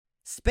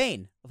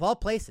Spain, of all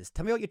places.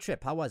 Tell me about your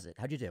trip. How was it?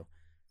 How'd you do?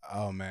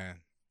 Oh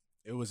man,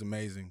 it was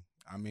amazing.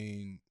 I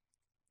mean,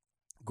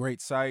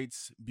 great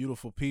sights,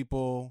 beautiful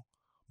people,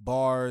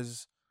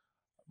 bars,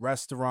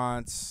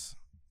 restaurants,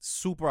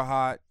 super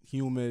hot,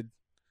 humid,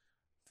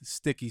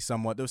 sticky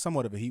somewhat. There was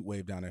somewhat of a heat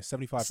wave down there.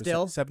 75%,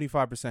 Still?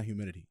 75%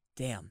 humidity.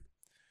 Damn.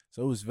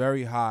 So it was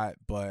very hot,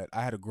 but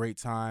I had a great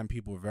time.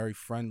 People were very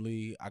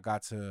friendly. I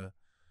got to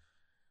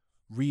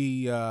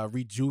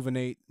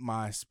rejuvenate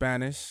my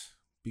Spanish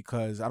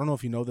because I don't know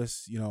if you know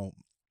this,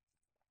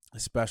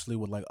 especially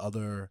with like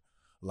other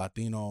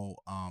Latino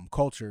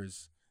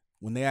cultures,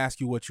 when they ask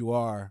you what you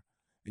are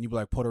and you be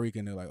like Puerto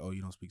Rican, they're like, oh,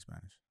 you don't speak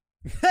Spanish.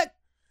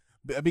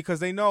 Because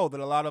they know that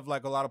a lot of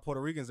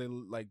Puerto Ricans, they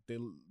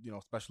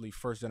especially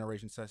first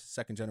generation,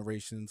 second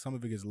generation, some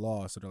of it gets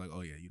lost. So they're like,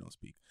 oh yeah, you don't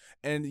speak.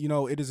 And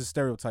it is a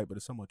stereotype, but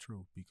it's somewhat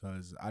true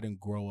because I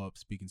didn't grow up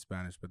speaking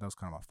Spanish, but that was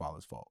kind of my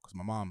father's fault because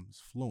my mom is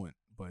fluent,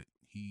 but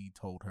he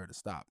told her to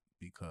stop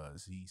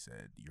because he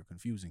said you're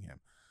confusing him,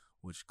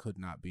 which could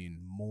not be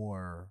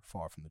more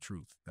far from the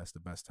truth. That's the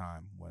best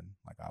time when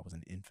I was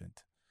an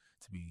infant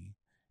to be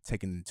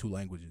taken in 2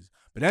 languages.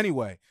 But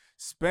anyway,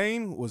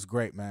 Spain was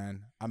great,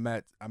 man. I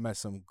met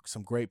some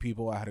great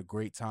people. I had a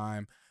great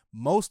time.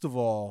 Most of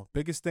all,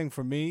 biggest thing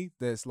for me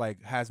that's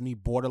has me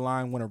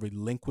borderline want to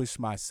relinquish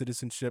my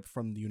citizenship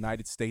from the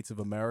United States of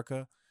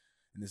America,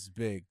 and this is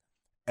big.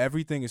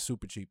 Everything is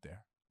super cheap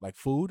there. Like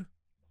food,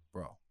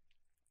 bro.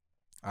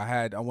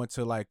 I went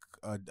to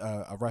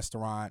a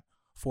restaurant,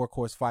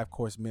 4-course,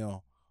 5-course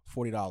meal,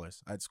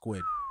 $40. I had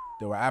squid.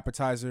 There were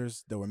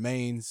appetizers, there were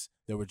mains,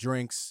 there were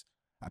drinks.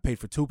 I paid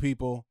for 2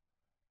 people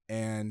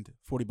and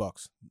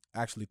 $40.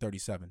 Actually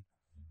 37.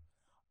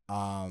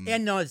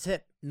 And no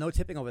tip. No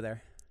tipping over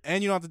there.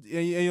 And you don't have to,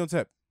 and you don't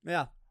tip.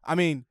 Yeah. I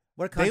mean,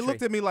 What a country. they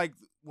looked at me like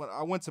when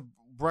I went to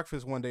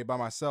breakfast one day by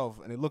myself,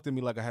 and they looked at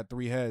me like I had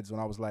 3 heads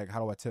when I was like, how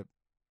do I tip?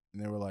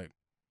 And they were like,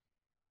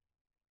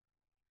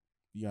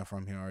 you're not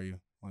from here, are you?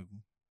 Like,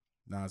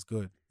 nah, it's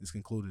good. It's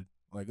included.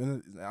 Like, I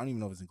don't even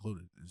know if it's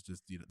included. It's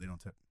just they don't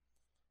tip.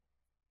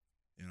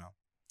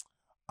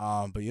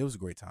 But yeah, it was a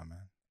great time,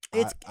 man.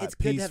 It's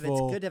good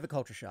peaceful. to have a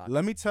culture shock.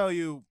 Let me tell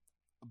you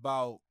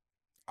about.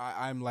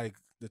 I'm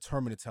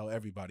determined to tell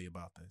everybody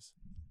about this.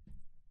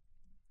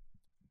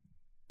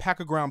 Pack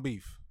of ground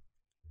beef,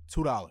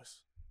 $2.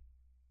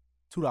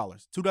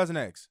 $2. 2 dozen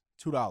eggs,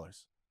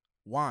 $2.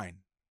 Wine,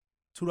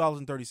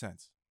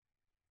 $2.30.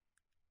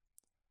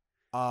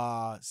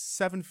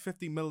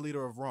 750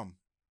 milliliter of rum,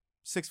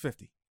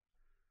 $6.50.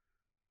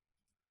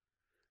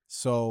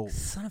 So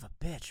son of a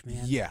bitch,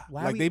 man. Yeah,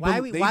 Why are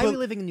we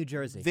living in New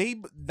Jersey?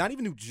 They not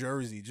even New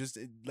Jersey. Just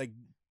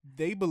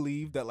they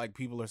believe that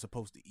people are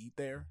supposed to eat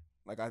there.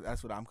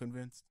 That's what I'm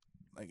convinced.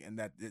 And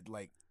that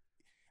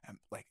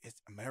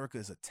it's America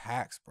is a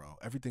tax, bro.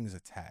 Everything is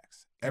a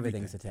tax.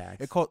 Everything's a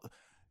tax. It called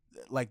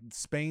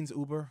Spain's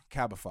Uber,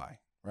 Cabify,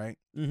 right?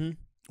 Mm-hmm.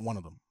 One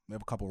of them. They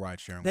have a couple ride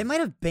sharing. They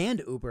might have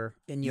banned Uber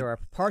in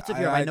Europe. Parts of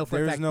Europe, I know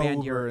for a fact,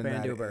 banned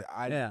Uber.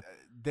 Yeah.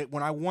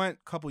 When I went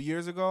a couple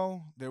years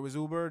ago, there was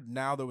Uber.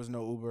 Now there was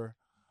no Uber.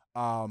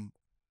 $5-6,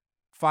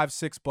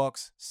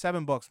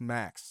 $7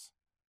 max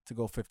to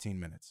go 15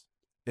 minutes,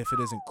 if it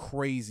isn't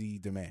crazy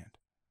demand.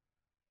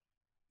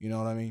 You know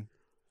what I mean?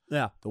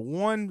 Yeah. The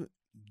one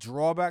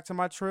drawback to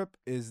my trip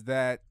is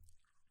that,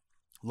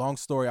 long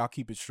story, I'll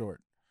keep it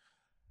short.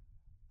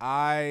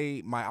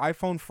 My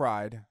iPhone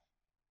fried.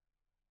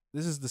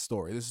 This is the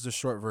story. This is a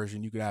short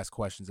version. You can ask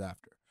questions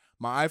after.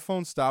 My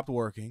iPhone stopped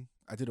working.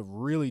 I did a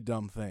really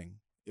dumb thing.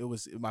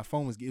 My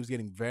phone was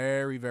getting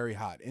very, very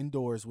hot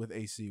indoors with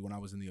AC when I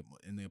was in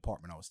the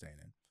apartment I was staying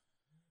in.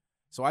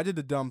 So I did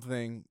the dumb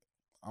thing.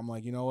 I'm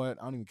like, you know what?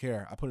 I don't even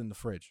care. I put it in the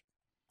fridge.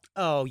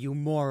 Oh, you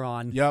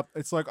moron. Yep.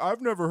 It's like,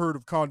 I've never heard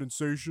of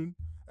condensation.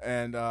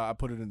 And I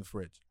put it in the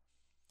fridge.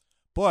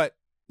 But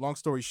long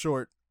story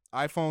short,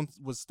 iPhone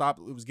was stopped.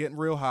 It was getting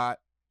real hot.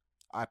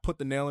 I put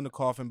the nail in the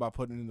coffin by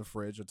putting it in the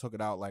fridge. I took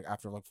it out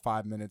after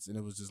 5 minutes, and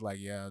it was just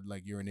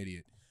you're an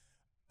idiot.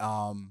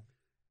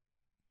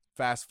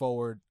 Fast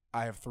forward,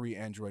 I have 3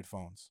 Android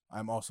phones.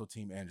 I'm also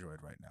team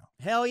Android right now.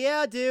 Hell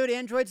yeah, dude.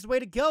 Android's the way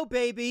to go,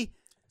 baby.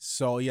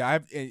 So yeah,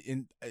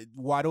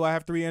 why do I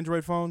have 3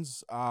 Android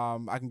phones?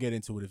 I can get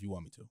into it if you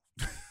want me to.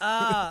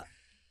 I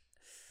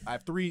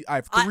have three I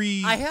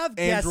have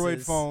Android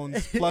guesses.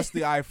 phones plus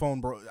the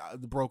iPhone,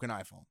 the broken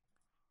iPhone.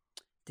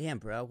 Damn,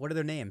 bro. What are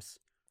their names?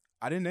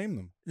 I didn't name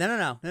them.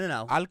 No.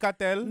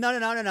 Alcatel.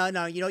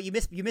 No.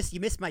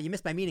 You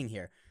missed my meaning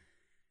here.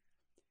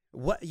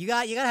 What you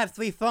gotta have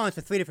 3 phones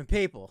for 3 different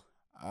people.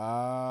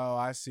 Oh,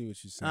 I see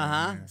what you're saying.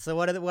 Here. So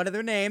what are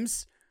their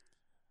names?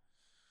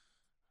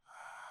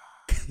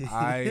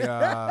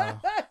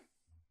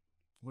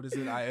 What is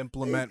it? I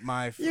implement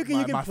my you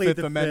can my plead Fifth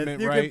the Amendment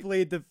Fifth. right. You can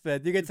plead the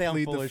Fifth. You can say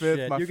I'm full of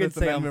shit. My You can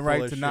Fifth say I'm Amendment full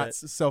right of to shit. not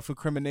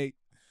self-incriminate.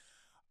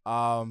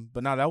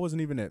 But no, that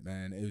wasn't even it,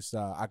 man. It was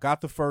I got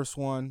the first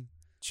one,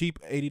 cheap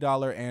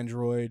 $80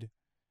 Android.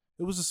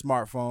 It was a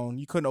smartphone.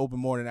 You couldn't open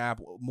more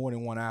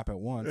than one app at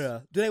once.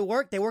 Yeah. Do they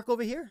work? They work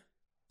over here?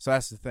 So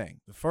that's the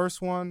thing. The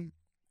first one,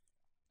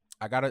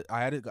 I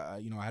had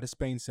a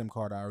Spain SIM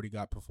card I already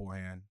got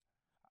beforehand.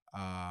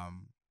 I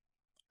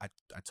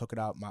took it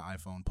out my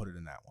iPhone, put it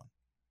in that one.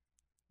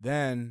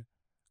 Then,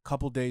 a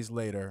couple days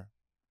later,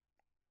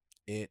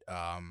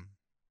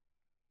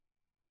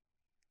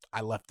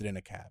 I left it in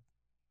a cab.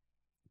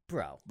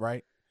 Bro.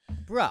 Right?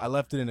 Bro. I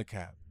left it in a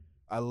cab.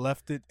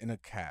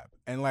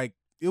 And like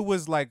it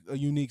was like a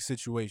unique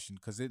situation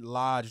because it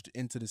lodged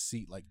into the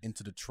seat, like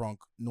into the trunk.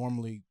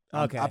 Normally,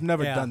 I've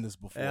never done this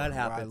before. Yeah, it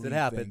happens. It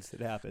happens.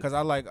 Because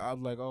I'm like,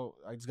 oh,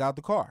 I just got out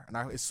the car, and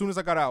as soon as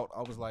I got out,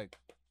 I was like,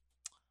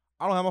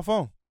 I don't have my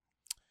phone.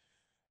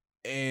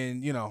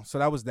 And so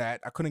that was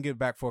that. I couldn't get it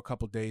back for a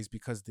couple days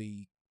because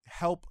the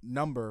help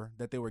number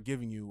that they were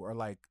giving you are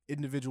like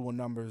individual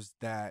numbers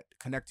that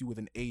connect you with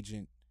an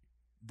agent.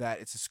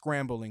 That it's a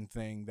scrambling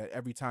thing that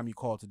every time you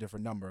call it's a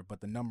different number, but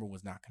the number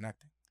was not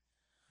connecting.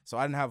 So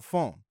I didn't have a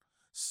phone.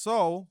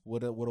 So what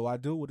do I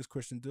do? What does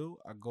Christian do?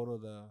 I go to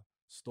the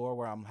store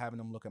where I'm having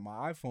them look at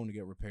my iPhone to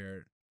get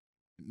repaired,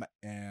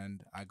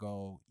 and I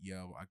go,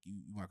 yo, you're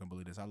not gonna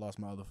believe this. I lost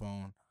my other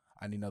phone.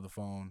 I need another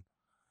phone.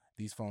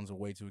 These phones are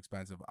way too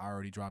expensive. I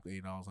already dropped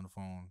 $80 on the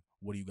phone.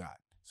 What do you got?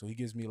 So he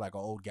gives me like an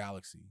old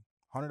Galaxy,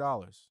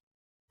 $100,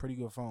 pretty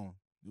good phone.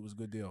 It was a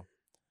good deal.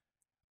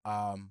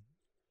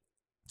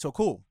 So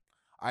cool.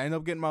 I end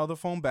up getting my other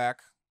phone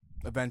back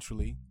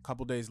eventually. A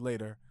couple days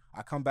later,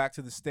 I come back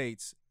to the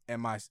States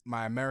and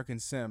my American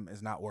SIM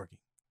is not working.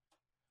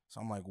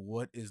 So I'm like,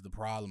 what is the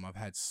problem? I've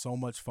had so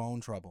much phone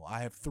trouble.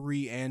 I have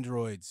 3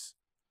 Androids.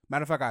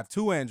 Matter of fact, I have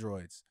 2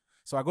 Androids.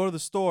 So I go to the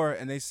store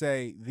and they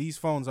say these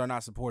phones are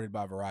not supported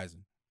by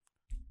Verizon.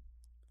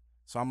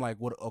 So I'm like,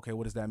 what? Okay,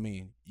 what does that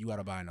mean? You got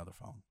to buy another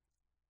phone.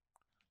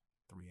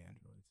 3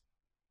 Androids.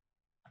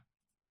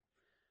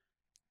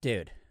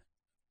 Dude.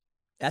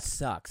 That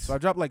sucks. So I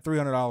dropped like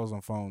 $300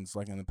 on phones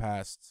like in the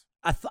past.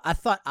 I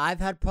thought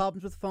I've had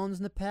problems with phones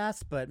in the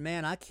past, but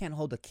man, I can't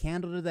hold a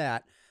candle to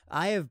that.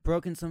 I have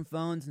broken some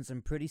phones in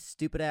some pretty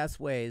stupid ass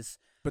ways.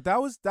 But that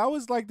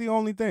was like the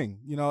only thing.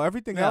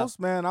 Everything else,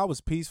 man, I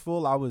was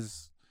peaceful. I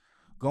was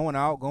going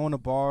out, going to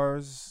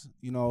bars,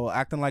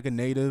 acting like a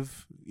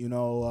native,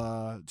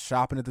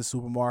 shopping at the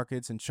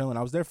supermarkets and chilling.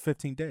 I was there for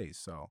 15 days,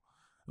 so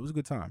it was a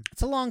good time.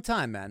 It's a long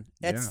time, man.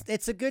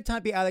 It's a good time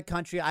to be out of the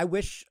country. I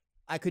wish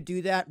I could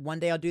do that. One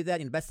day I'll do that.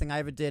 And the best thing I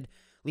ever did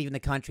leaving the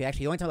country,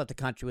 actually, the only time I left the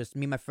country was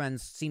me and my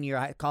friends, senior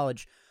year of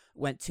college,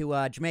 went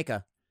to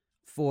Jamaica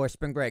for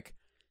spring break.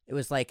 It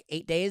was like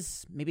 8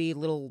 days, maybe a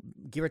little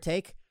give or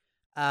take.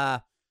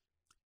 And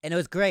it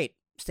was great.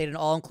 Stayed at an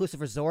all-inclusive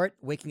resort,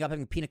 waking up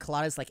having pina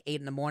coladas like 8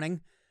 in the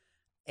morning.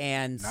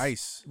 And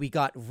nice. We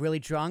got really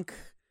drunk.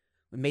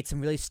 We made some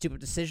really stupid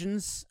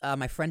decisions.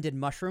 My friend did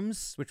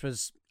mushrooms, which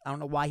was, I don't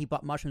know why he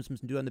bought mushrooms and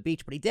do it on the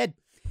beach, but he did.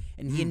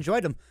 And he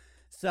enjoyed them.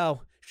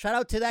 So shout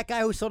out to that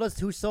guy who sold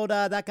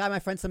that guy, my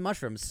friend, some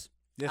mushrooms.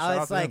 Yeah, shout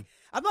out to him.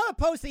 I'm not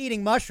opposed to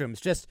eating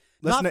mushrooms, just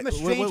not from a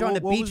stranger on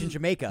the beach in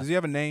Jamaica. Does he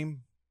have a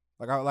name?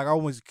 Like I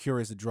always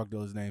curious the drug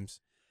dealers'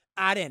 names.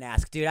 I didn't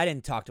ask, dude. I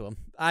didn't talk to him.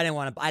 I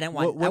want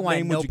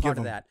no part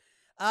of that.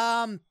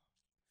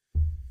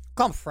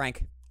 Call him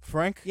Frank.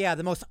 Frank? Yeah,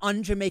 the most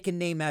un-Jamaican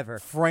name ever.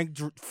 Frank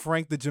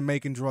the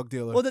Jamaican drug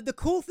dealer. Well, the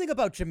cool thing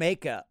about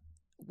Jamaica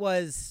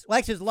was, well,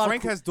 actually, there's a lot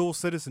Frank has dual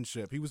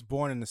citizenship. He was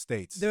born in the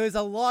States. There's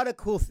a lot of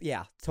cool,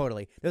 yeah,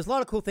 totally. There's a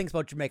lot of cool things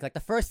about Jamaica. Like the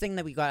first thing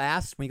that we got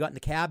asked when we got in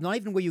the cab, not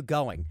even where you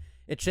going.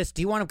 It's just,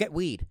 do you want to get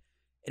weed?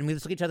 And we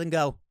just look at each other and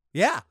go,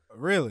 yeah.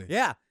 Really?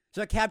 Yeah.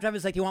 So the cab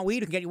driver's like, do you want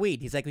weed? We can get you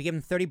weed. He's like, we give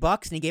him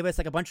 $30 and he gave us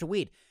like a bunch of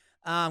weed.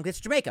 It's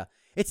Jamaica.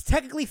 It's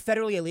technically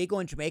federally illegal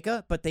in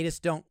Jamaica, but they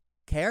just don't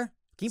care.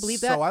 Can you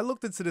believe that? So I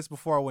looked into this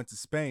before I went to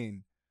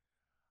Spain.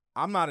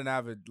 I'm not an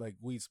avid like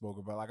weed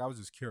smoker, but like I was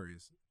just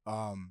curious.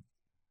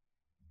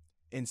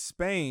 In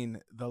Spain,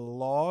 the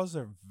laws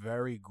are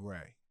very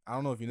gray. I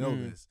don't know if you know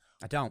this.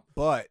 I don't.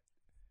 But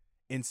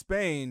in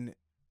Spain,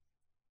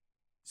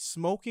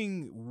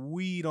 smoking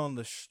weed on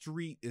the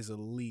street is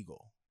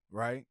illegal,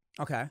 right?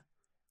 Okay.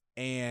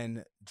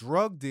 And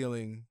drug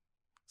dealing,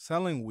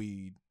 selling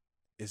weed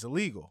is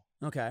illegal.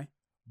 Okay.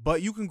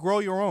 But you can grow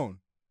your own.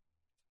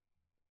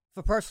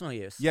 For personal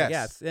use. Yes.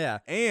 Yes. Yeah.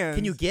 And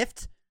can you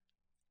gift?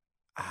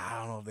 I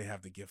don't know if they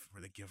have the gift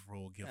for the gift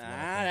rule.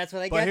 That's what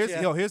they but get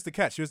here's the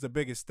catch. Here's the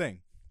biggest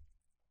thing.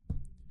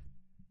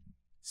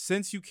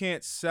 Since you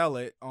can't sell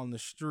it on the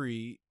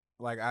street,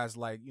 like as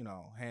like,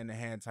 hand to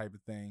hand type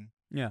of thing.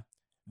 Yeah.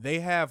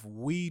 They have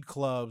weed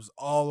clubs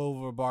all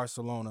over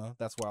Barcelona.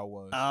 That's where I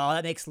was. Oh,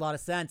 that makes a lot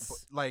of sense.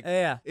 But, like,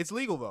 yeah. It's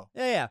legal though.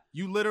 Yeah.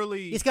 You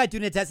literally. He's got to do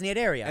in a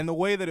designated area. And the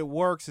way that it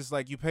works is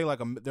like you pay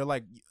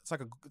it's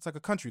like a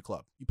country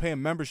club. You pay a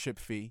membership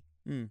fee,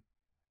 and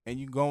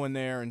you go in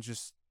there and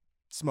just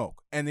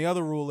smoke. And the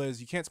other rule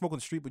is you can't smoke on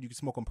the street, but you can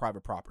smoke on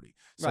private property.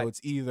 So right.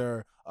 It's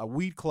either a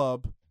weed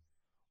club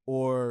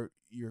or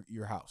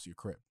your house, your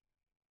crib.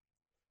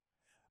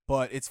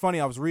 But it's funny,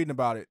 I was reading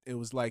about it. It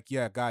was like,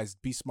 yeah, guys,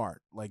 be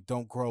smart. Like,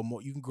 don't grow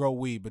more. You can grow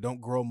weed, but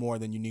don't grow more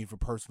than you need for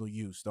personal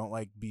use. Don't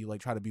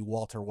try to be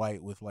Walter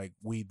White with like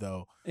weed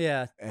though.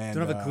 Yeah. And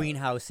don't have a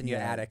greenhouse in your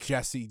attic.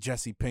 Jesse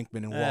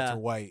Pinkman and Walter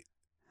White.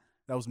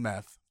 That was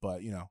meth,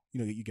 but you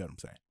get what I'm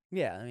saying.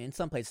 Yeah, I mean, in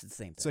some places it's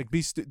the same thing. It's like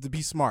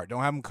be smart.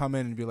 Don't have them come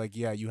in and be like,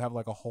 yeah, you have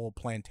like a whole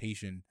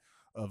plantation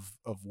of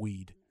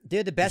weed.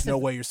 Dude, the best. There's no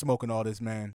way you're smoking all this, man.